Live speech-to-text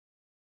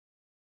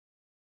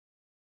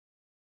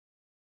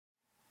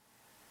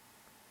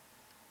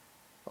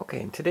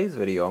Okay, in today's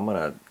video I'm going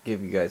to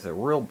give you guys a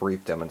real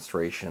brief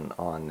demonstration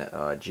on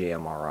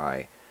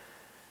JMRI.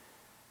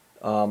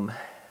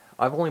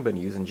 I've only been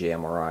using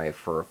JMRI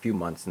for a few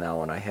months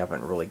now, and I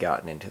haven't really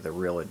gotten into the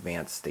real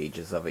advanced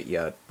stages of it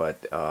yet, but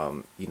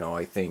you know,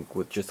 I think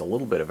with just a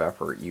little bit of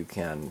effort you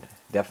can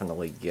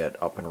definitely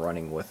get up and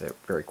running with it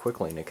very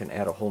quickly, and it can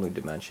add a whole new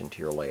dimension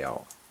to your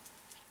layout.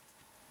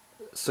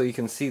 So you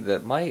can see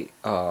that my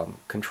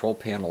control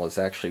panel is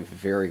actually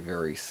very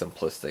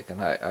simplistic,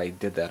 and I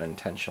did that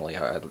intentionally.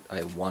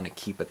 I want to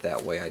keep it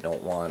that way. I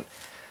don't want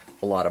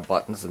a lot of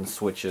buttons and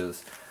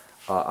switches.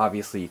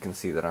 Obviously you can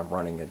see that I'm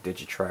running a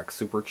Digitrax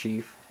Super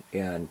Chief,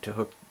 and to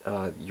hook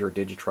your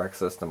Digitrax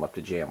system up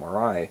to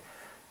JMRI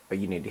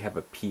you need to have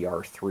a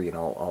PR3, and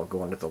I'll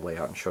go into the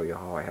layout and show you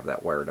how I have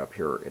that wired up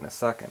here in a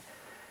second.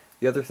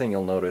 The other thing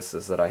you'll notice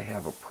is that I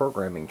have a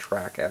programming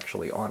track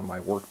actually on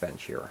my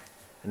workbench here.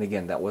 And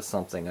again, that was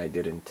something I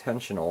did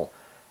intentional.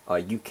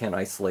 You can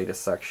isolate a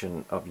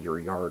section of your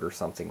yard or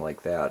something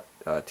like that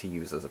to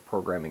use as a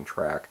programming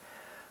track,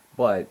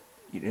 but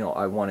you know,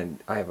 I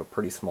have a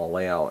pretty small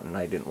layout, and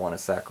I didn't want to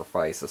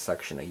sacrifice a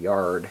section of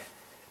yard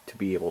to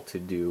be able to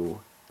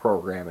do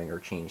programming or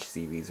change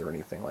CVs or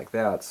anything like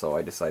that. So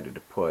I decided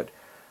to put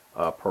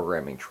a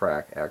programming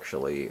track,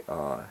 actually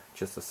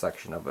just a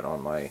section of it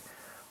on my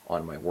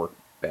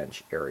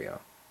workbench area.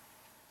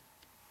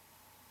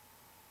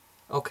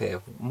 Okay,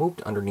 I've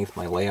moved underneath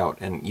my layout,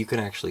 and you can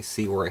actually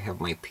see where I have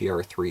my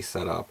PR3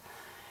 set up.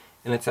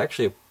 And it's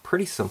actually a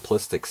pretty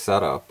simplistic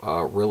setup.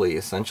 Really,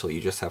 essentially, you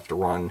just have to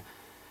run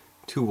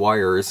two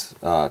wires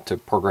to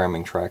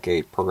programming track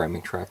A,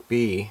 programming track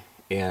B,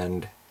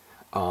 and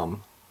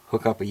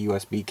hook up a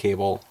USB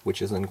cable,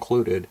 which is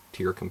included,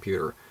 to your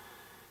computer.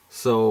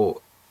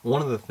 So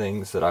one of the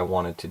things that I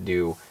wanted to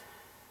do,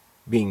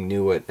 being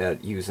new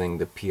at using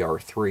the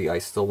PR3, I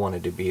still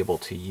wanted to be able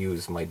to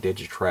use my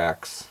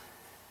Digitrax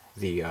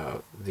the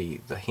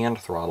hand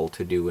throttle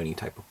to do any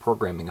type of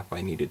programming if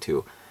I needed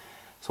to.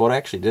 So what I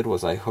actually did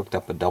was I hooked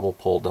up a double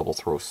pole, double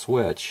throw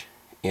switch,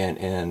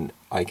 and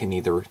I can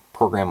either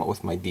program it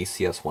with my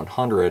DCS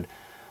 100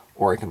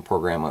 or I can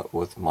program it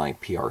with my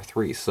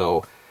PR3.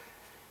 So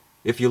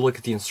if you look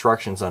at the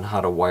instructions on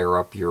how to wire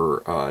up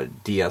your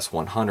DS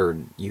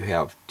 100, you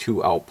have two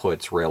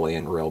outputs, rail A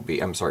and rail B.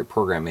 I'm sorry,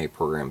 program A,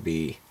 program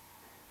B.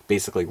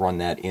 Basically run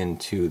that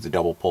into the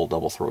double pole,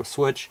 double throw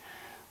switch,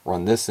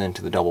 run this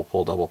into the double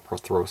pole, double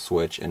throw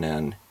switch, and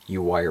then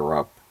you wire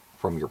up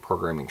from your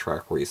programming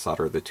track where you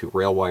solder the two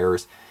rail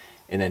wires,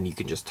 and then you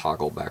can just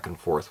toggle back and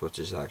forth, which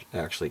is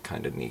actually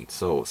kind of neat.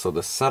 So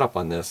the setup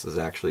on this is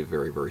actually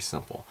very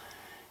simple.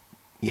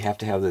 You have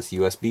to have this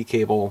USB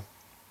cable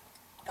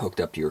hooked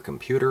up to your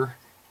computer,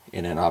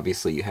 and then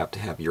obviously you have to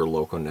have your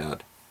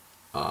LocoNet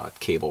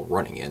cable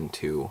running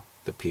into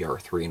the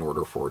PR3 in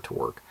order for it to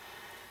work.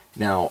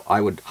 Now,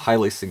 I would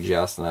highly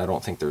suggest, and I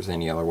don't think there's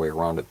any other way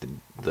around it,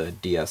 the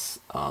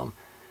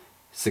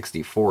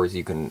DS64s,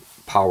 you can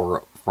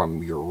power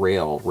from your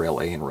rail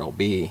A and rail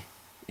B.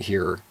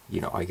 Here,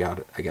 you know, I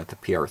got the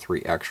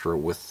PR3 extra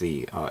with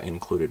the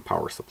included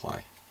power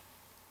supply.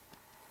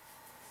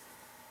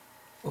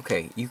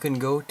 Okay, you can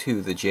go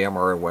to the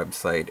JMRI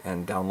website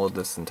and download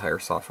this entire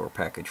software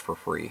package for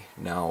free.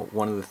 Now,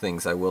 one of the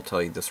things I will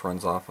tell you, this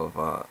runs off of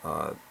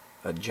a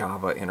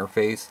Java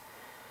interface.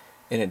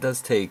 And it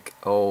does take,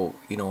 you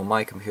know, on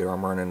my computer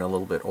I'm running a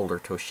little bit older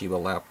Toshiba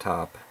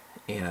laptop,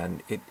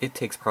 and it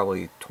takes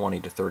probably 20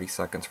 to 30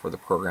 seconds for the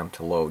program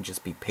to load.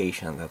 Just be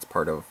patient, that's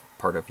part of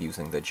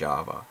using the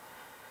Java.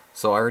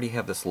 So I already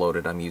have this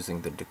loaded. I'm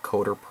using the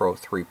Decoder Pro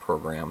 3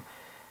 program,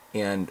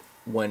 and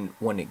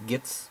when it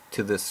gets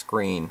to this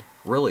screen,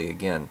 really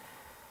again,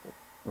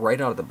 right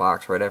out of the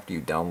box, right after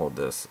you download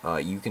this,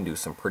 you can do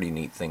some pretty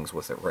neat things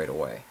with it right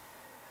away.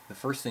 The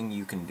first thing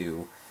you can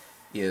do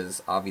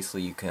is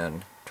obviously you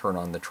can turn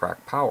on the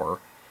track power,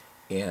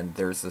 and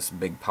there's this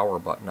big power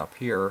button up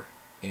here,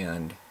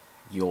 and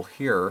you'll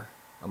hear,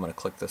 I'm going to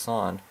click this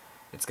on,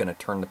 it's going to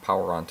turn the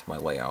power on to my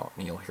layout,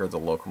 and you'll hear the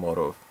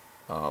locomotive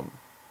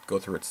go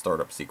through its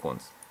startup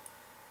sequence.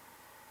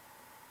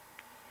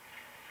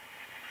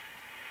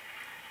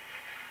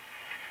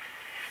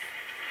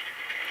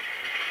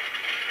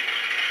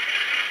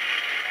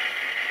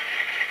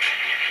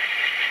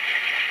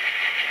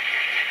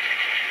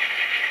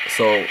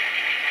 So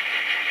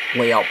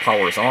layout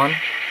power's on.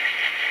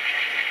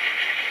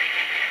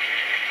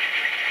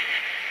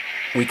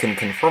 We can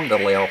confirm the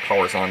layout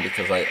power's on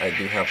because I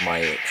do have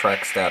my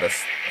track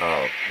status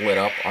lit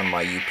up on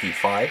my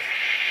UP5.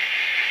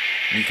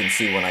 You can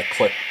see when I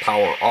click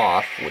power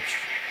off, which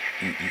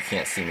you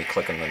can't see me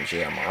clicking on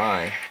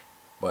JMRI,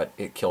 but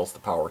it kills the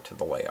power to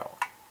the layout.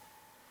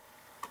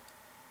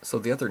 So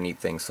the other neat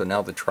thing, so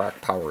now the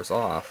track power's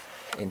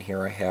off, and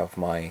here I have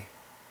my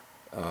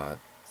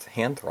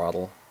hand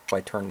throttle. If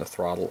I turn the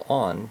throttle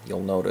on, you'll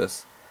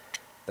notice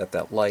that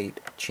that light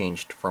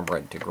changed from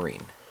red to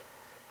green.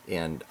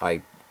 And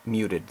I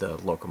muted the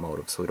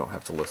locomotive so we don't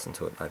have to listen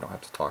to it, I don't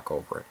have to talk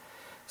over it.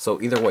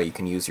 So either way, you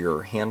can use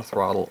your hand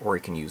throttle or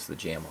you can use the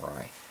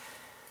JMRI.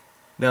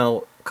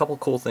 Now, a couple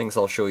cool things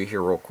I'll show you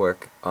here real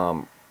quick.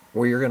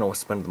 where you're going to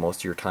spend the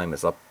most of your time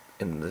is up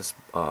in this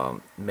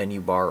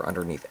menu bar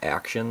underneath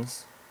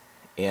Actions.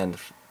 And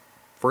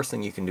first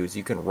thing you can do is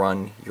you can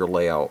run your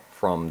layout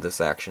from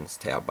this Actions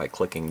tab by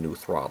clicking New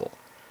Throttle.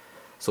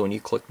 So when you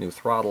click New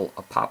Throttle,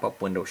 a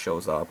pop-up window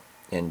shows up,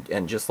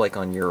 and just like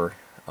on your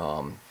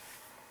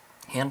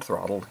hand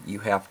throttle, you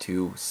have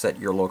to set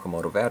your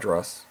locomotive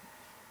address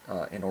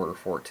in order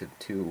for it to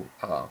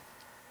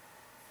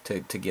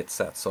get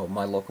set. So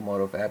my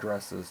locomotive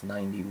address is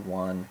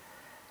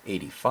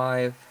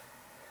 9185.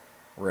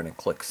 We're going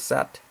to click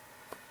Set,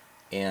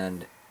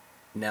 and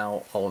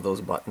now all of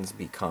those buttons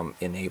become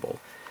enabled.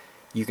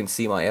 You can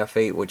see my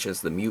F8, which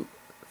is the mute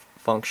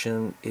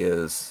function,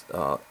 is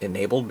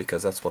enabled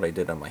because that's what I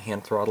did on my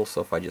hand throttle.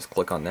 So if I just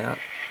click on that,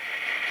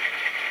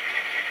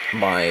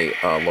 my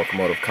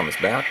locomotive comes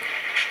back,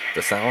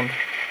 the sound.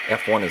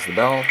 F1 is the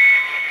bell,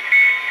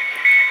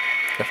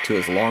 F2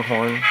 is the long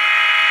horn,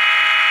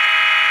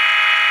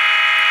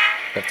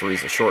 F3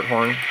 is the short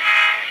horn.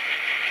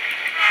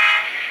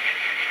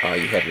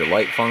 You have your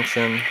light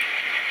function,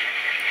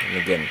 and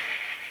again,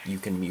 you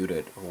can mute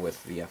it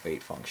with the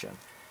F8 function.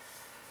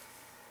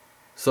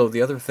 So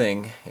the other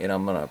thing, and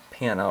I'm going to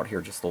pan out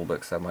here just a little bit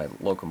because I have my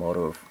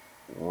locomotive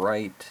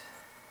right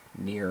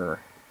near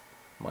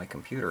my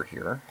computer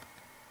here.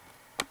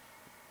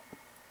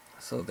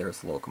 So there's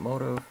the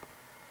locomotive.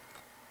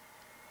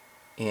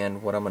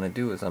 And what I'm going to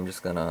do is I'm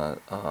just going to,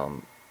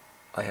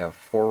 I have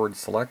forward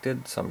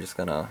selected, so I'm just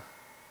going to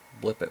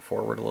blip it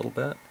forward a little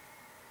bit.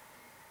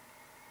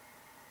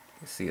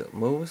 You see it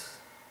moves.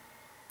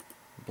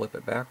 Blip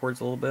it backwards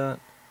a little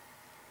bit.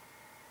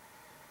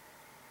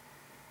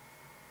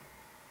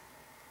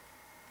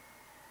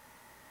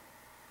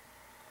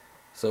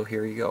 So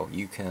here you go.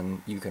 You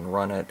can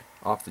run it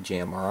off the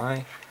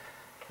JMRI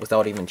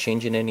without even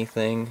changing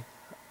anything.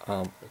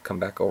 Come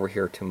back over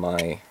here to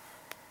my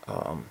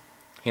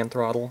hand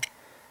throttle.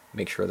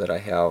 Make sure that I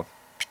have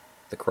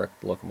the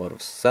correct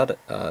locomotive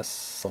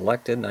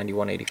selected,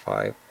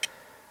 9185,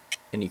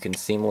 and you can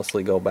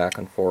seamlessly go back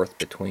and forth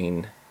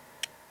between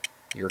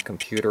your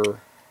computer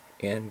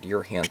and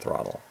your hand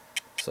throttle.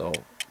 So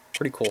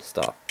pretty cool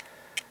stuff.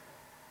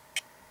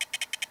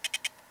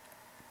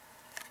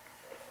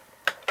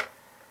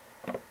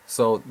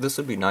 So this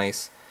would be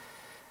nice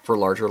for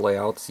larger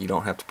layouts. You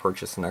don't have to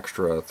purchase an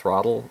extra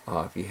throttle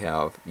if you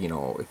have,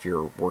 if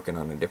you're working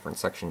on a different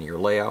section of your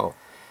layout,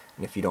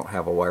 and if you don't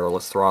have a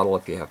wireless throttle,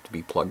 if you have to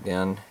be plugged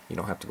in, you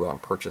don't have to go out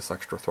and purchase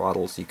extra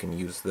throttles. You can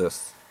use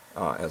this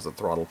as a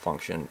throttle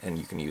function, and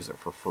you can use it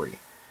for free.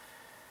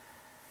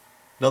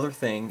 Another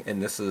thing,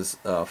 and this is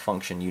a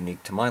function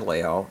unique to my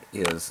layout,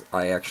 is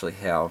I actually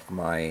have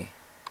my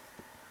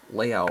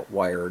layout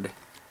wired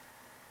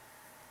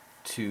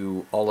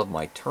to all of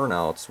my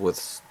turnouts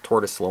with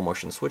Tortoise slow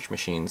motion switch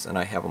machines, and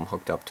I have them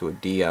hooked up to a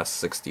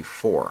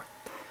DS64.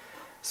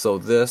 So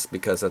this,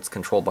 because that's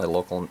controlled by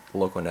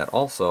LocoNet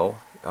also,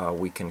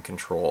 we can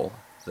control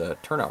the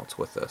turnouts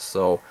with this.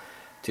 So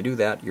to do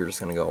that, you're just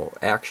going to go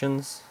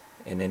Actions,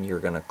 and then you're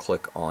going to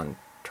click on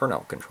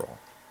Turnout Control.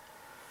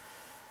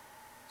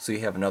 So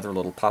you have another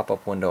little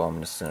pop-up window. I'm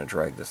just going to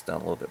drag this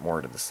down a little bit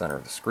more to the center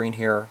of the screen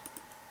here.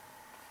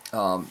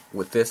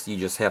 With this, you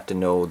just have to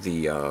know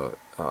the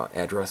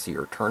address of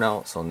your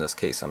turnout. So in this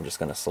case, I'm just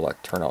going to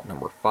select turnout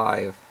number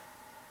 5.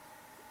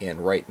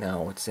 And right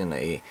now it's in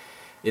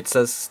it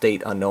says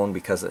state unknown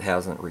because it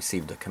hasn't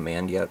received a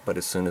command yet, but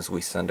as soon as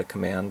we send a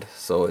command,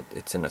 so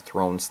it's in a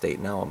thrown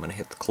state now, I'm going to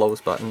hit the close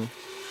button.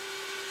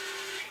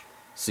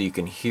 So you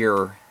can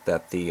hear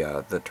that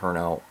the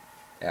turnout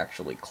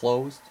actually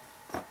closed.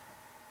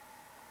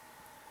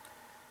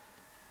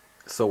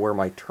 So where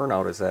my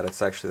turnout is at,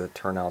 it's actually the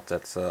turnout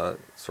that's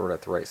sort of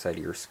at the right side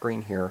of your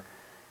screen here,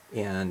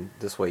 and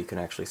this way you can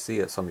actually see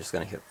it. So I'm just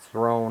going to hit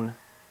thrown,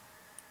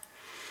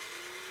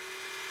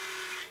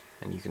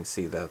 and you can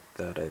see that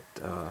it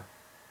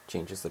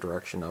changes the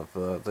direction of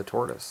the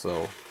tortoise.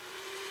 So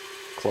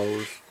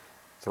close,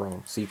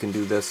 thrown. So you can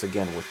do this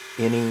again with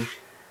any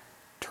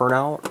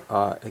turnout.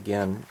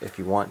 Again, if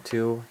you want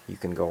to, you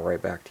can go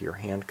right back to your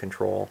hand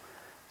control.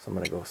 So I'm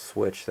going to go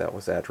switch. That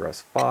was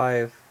address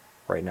 5.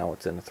 Right now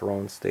it's in a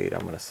thrown state.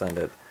 I'm going to send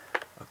it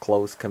a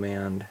close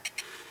command,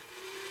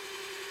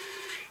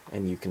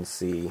 and you can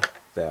see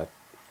that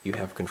you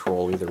have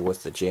control either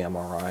with the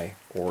JMRI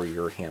or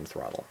your hand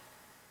throttle.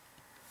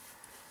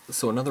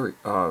 So another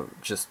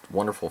just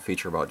wonderful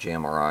feature about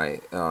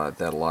JMRI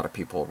that a lot of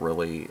people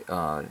really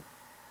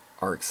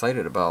are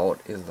excited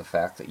about is the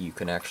fact that you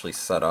can actually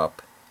set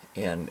up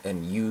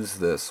and use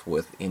this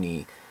with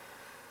any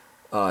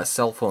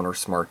cell phone or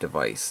smart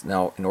device.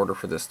 Now, in order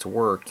for this to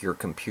work, your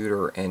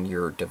computer and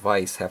your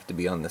device have to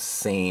be on the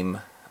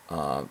same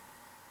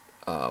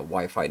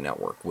Wi-Fi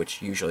network,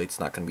 which usually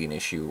it's not going to be an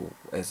issue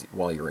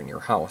while you're in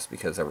your house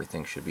because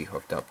everything should be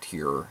hooked up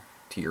to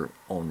your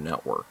own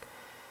network.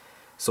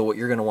 So what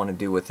you're going to want to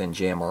do within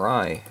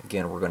JMRI,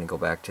 again, we're going to go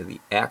back to the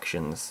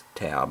Actions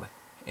tab,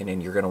 and then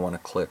you're going to want to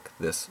click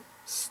this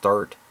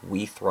Start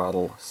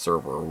WiThrottle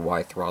Server, or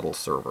WiThrottle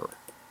Server.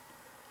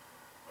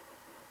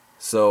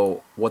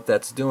 So what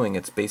that's doing,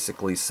 it's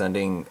basically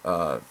sending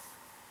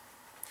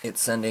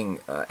it's sending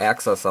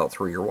access out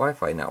through your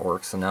Wi-Fi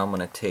network. So now I'm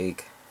going to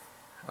take,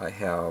 I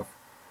have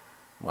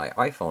my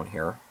iPhone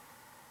here,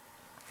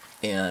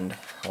 and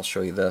I'll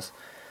show you this.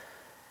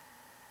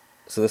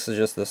 So this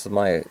is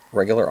my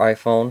regular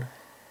iPhone.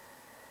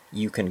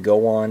 You can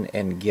go on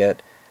and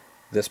get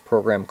this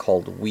program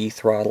called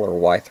WiThrottle or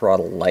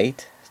WiThrottle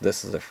Lite.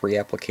 This is a free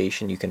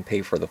application. You can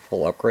pay for the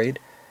full upgrade.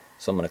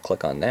 So I'm going to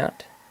click on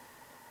that.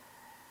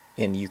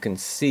 And you can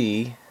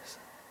see,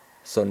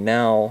 so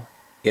now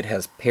it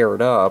has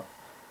paired up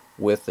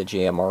with the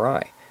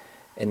JMRI.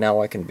 And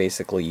now I can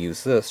basically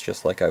use this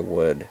just like I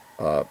would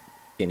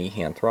any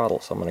hand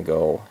throttle. So I'm going to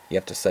go, you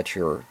have to set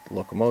your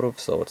locomotive,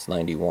 so it's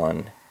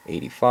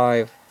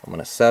 9185. I'm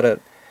going to set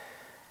it.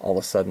 All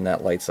of a sudden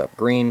that lights up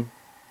green.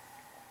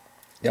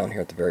 Down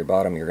here at the very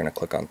bottom you're going to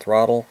click on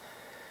throttle,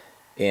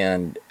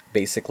 and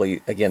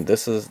basically again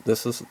this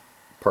is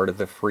part of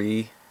the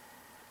free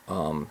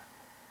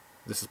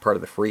this is part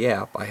of the free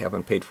app. I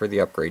haven't paid for the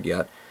upgrade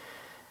yet.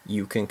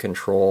 You can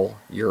control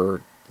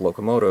your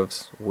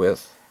locomotives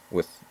with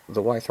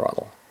the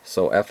WiThrottle.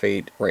 So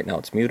F8 right now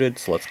it's muted,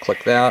 so let's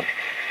click that.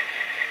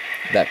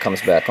 That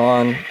comes back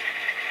on.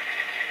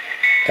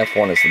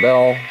 F1 is the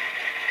bell.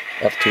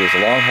 F2 is the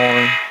long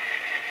horn.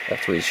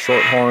 F3 is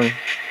short horn.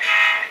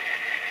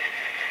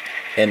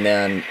 And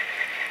then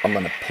I'm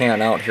going to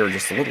pan out here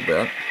just a little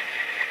bit.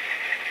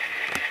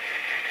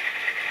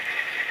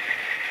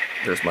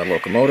 There's my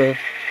locomotive.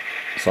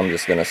 So I'm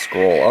just going to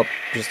scroll up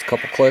just a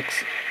couple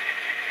clicks.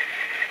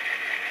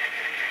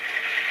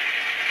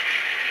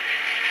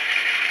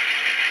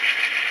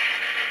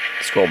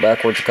 Scroll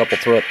backwards a couple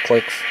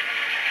clicks.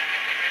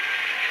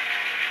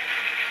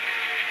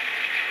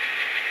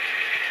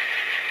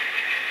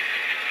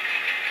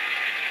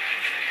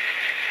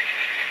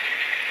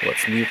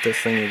 Let's mute this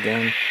thing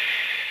again.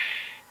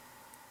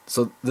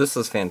 So this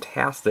is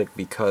fantastic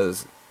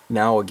because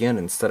now again,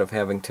 instead of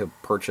having to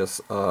purchase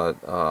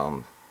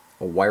a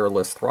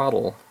wireless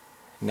throttle,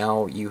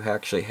 now you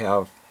actually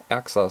have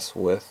access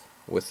with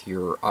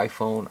your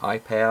iPhone,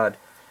 iPad,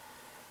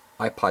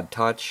 iPod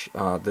Touch.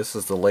 This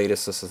is the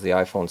latest. This is the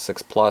iPhone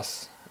 6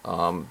 Plus.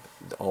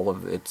 All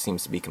of it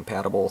seems to be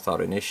compatible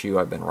without an issue.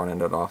 I've been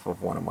running it off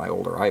of one of my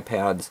older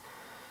iPads.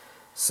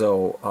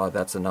 So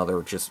that's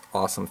another just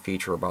awesome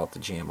feature about the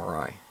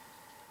JMRI.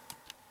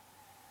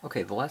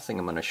 Okay, the last thing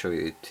I'm going to show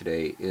you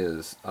today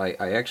is I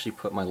actually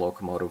put my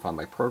locomotive on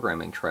my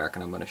programming track,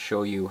 and I'm going to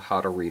show you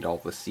how to read all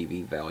the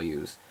CV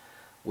values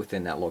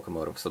within that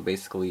locomotive. So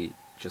basically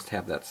just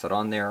have that set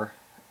on there,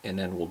 and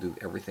then we'll do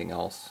everything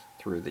else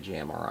through the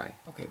JMRI.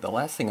 Okay, the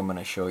last thing I'm going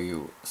to show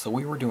you, so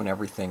we were doing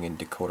everything in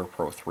Decoder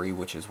Pro 3,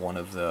 which is one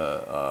of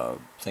the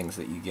things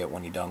that you get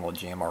when you download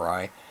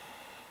JMRI.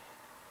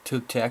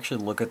 To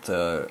actually look at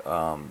the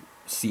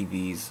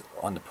CVs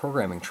on the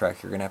programming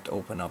track, you're going to have to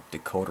open up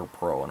Decoder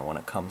Pro, and when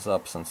it comes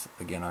up, since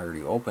again I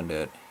already opened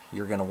it,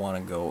 you're going to want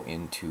to go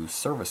into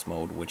service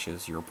mode, which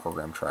is your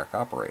program track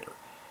operator.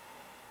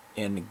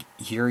 And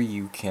here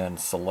you can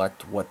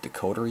select what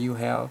decoder you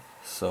have.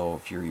 So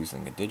if you're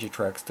using a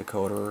Digitrax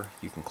decoder,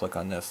 you can click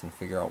on this and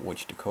figure out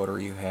which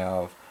decoder you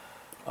have.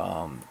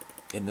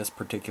 In this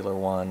particular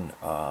one,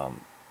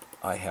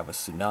 I have a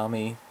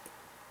Tsunami,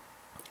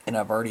 and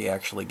I've already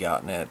actually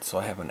gotten it. So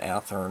I have an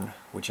Athearn,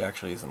 which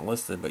actually isn't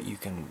listed, but you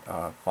can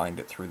find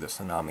it through the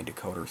Tsunami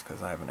decoders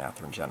because I have an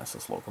Athearn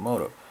Genesis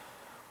locomotive.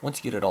 Once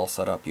you get it all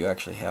set up, you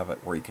actually have it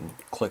where you can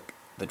click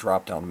the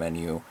drop-down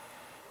menu,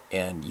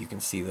 and you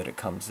can see that it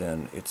comes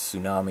in. It's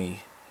Tsunami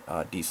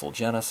Diesel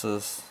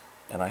Genesis,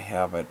 and I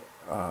have it.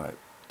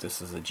 This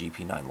is a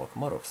GP9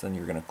 locomotive. So then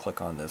you're going to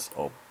click on this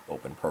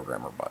Open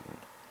Programmer button.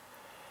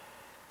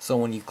 So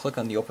when you click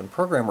on the Open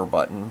Programmer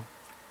button,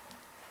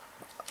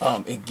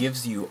 it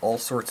gives you all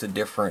sorts of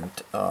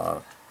different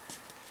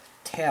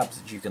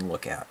tabs that you can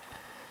look at.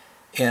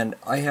 And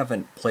I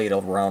haven't played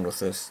around with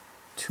this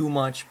too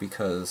much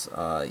because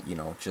you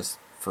know,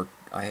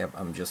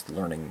 I'm just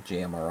learning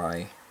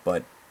JMRI,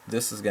 but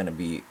this is going to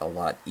be a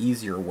lot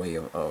easier way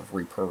of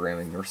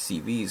reprogramming your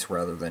CVs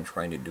rather than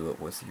trying to do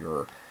it with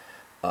your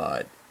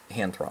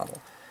hand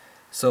throttle.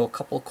 So a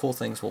couple of cool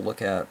things we'll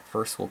look at.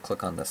 First, we'll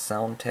click on the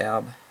Sound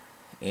tab,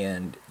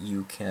 and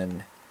you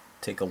can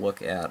take a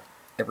look at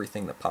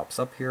everything that pops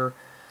up here.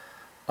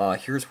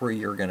 Here's where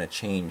you're going to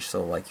change,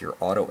 so like your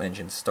auto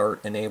engine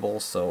start enable,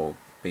 so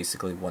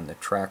basically when the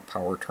track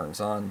power turns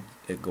on,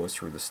 it goes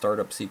through the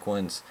startup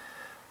sequence.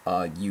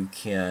 You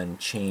can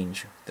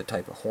change the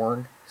type of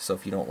horn, so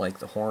if you don't like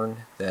the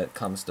horn that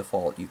comes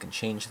default, you can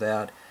change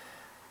that.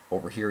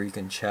 Over here you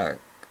can check,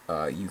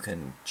 you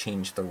can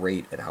change the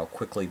rate at how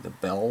quickly the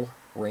bell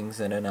rings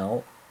in and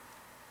out.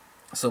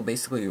 So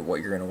basically what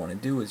you're going to want to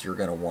do is you're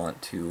going to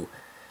want to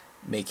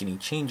make any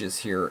changes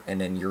here, and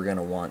then you're going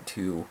to want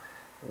to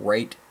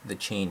write the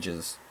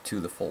changes to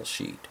the full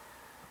sheet,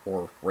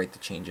 or write the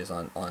changes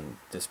on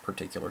this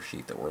particular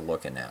sheet that we're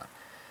looking at.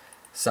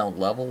 Sound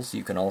levels,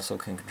 you can also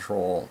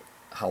control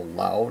how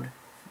loud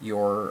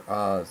your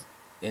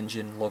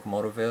engine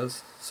locomotive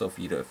is. So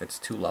if it's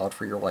too loud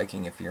for your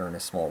liking, if you're in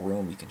a small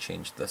room, you can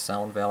change the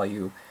sound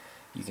value.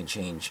 You can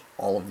change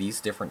all of these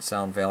different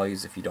sound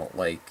values. If you don't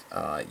like,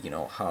 you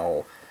know,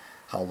 how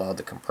loud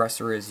the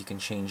compressor is, you can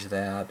change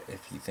that.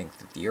 If you think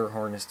that the air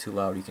horn is too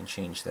loud, you can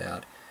change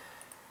that.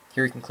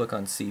 Here you can click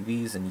on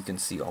CVs and you can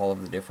see all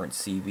of the different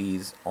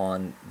CVs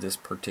on this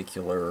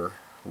particular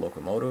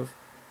locomotive.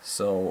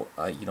 So,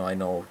 you know, I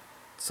know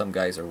some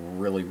guys are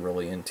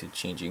really into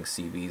changing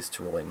CVs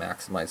to really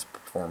maximize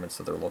performance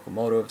of their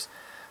locomotives.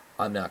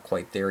 I'm not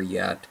quite there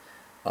yet,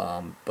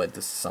 but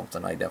this is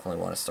something I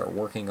definitely want to start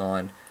working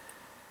on.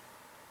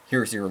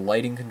 Here's your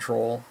lighting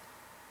control.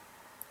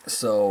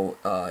 So,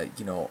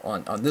 you know,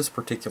 on this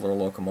particular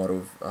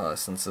locomotive,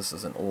 since this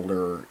is an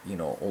older, you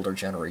know, older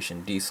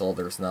generation diesel,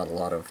 there's not a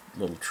lot of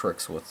little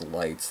tricks with the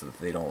lights that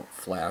they don't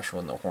flash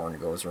when the horn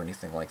goes or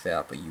anything like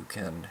that, but you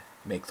can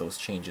make those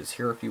changes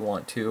here if you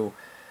want to.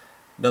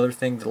 Another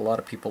thing that a lot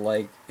of people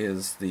like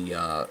is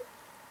the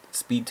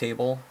speed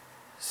table.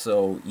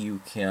 So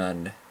you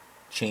can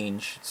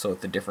change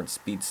the different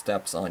speed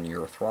steps on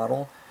your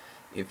throttle.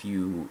 If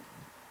you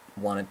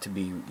want it to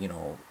be, you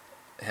know,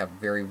 have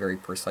very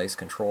precise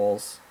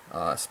controls,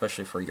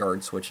 especially for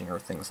yard switching or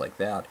things like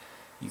that,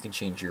 you can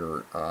change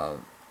your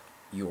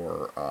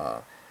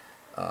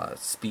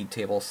speed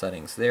table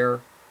settings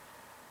there.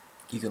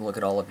 You can look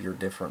at all of your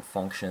different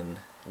function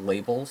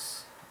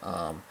labels.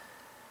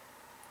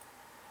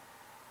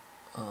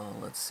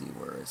 Let's see,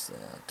 where is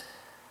that?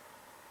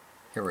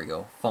 Here we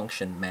go,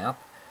 function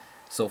map.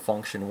 So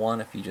function 1,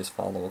 if you just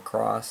follow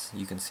across,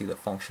 you can see that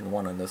function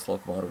 1 on this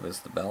locomotive is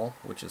the bell,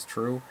 which is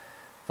true.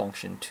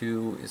 Function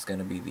 2 is going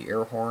to be the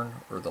air horn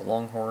or the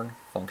long horn.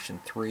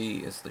 Function 3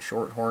 is the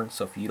short horn.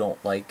 So if you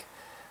don't like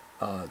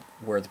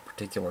where the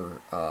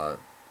particular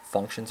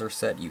functions are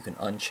set, you can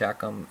uncheck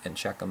them and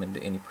check them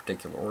into any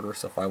particular order.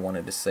 So if I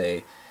wanted to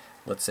say,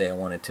 let's say I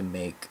wanted to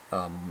make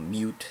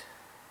mute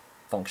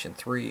function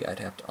 3, I'd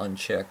have to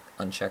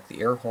uncheck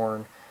the air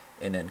horn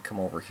and then come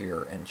over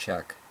here and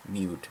check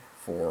mute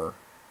for,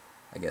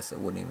 I guess it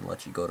wouldn't even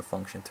let you go to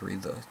function 3.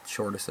 The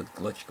shortest it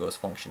lets you go is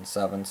function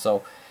 7.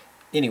 So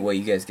anyway,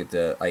 you guys get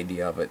the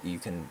idea of it. You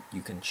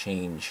can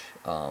change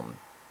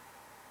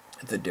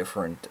the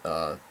different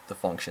the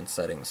function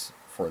settings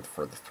for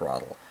the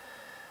throttle.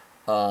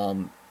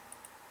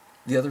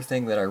 The other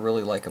thing that I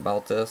really like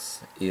about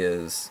this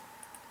is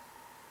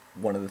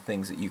one of the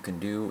things that you can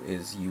do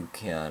is you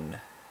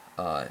can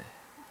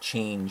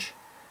change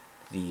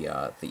the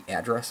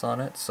address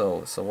on it.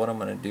 So what I'm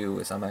going to do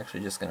is I'm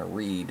actually just going to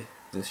read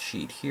this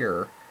sheet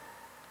here.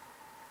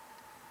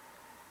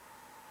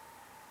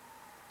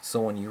 So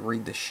when you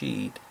read the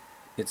sheet,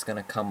 it's going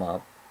to come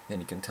up,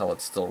 and you can tell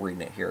it's still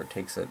reading it here. It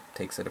takes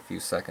it a few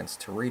seconds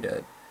to read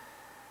it.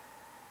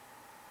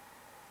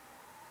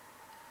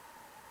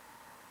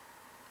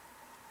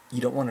 You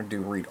don't want to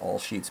do read all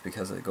sheets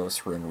because it goes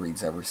through and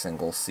reads every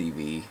single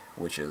CV,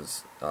 which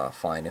is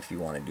fine if you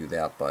want to do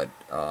that, but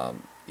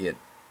it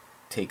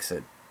takes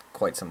it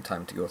quite some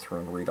time to go through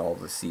and read all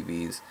the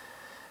CVs.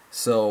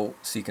 So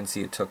you can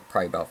see it took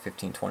probably about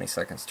 15-20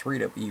 seconds to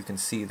read it, but you can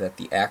see that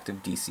the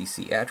active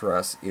DCC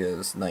address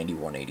is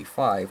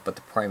 9185, but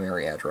the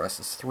primary address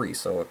is 3,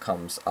 so it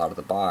comes out of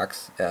the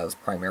box as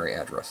primary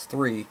address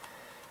 3.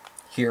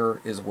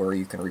 Here is where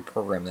you can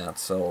reprogram that.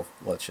 So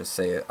let's just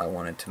say I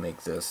wanted to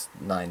make this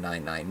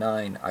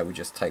 9999, I would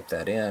just type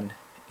that in,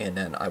 and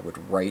then I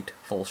would write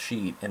full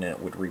sheet, and it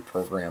would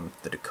reprogram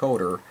the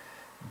decoder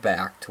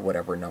back to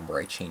whatever number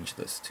I changed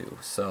this to.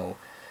 So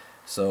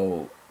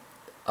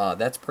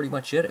that's pretty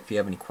much it. If you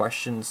have any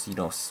questions, you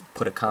know,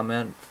 put a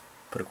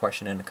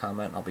question in a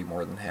comment. I'll be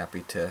more than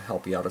happy to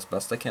help you out as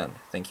best I can.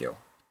 Thank you.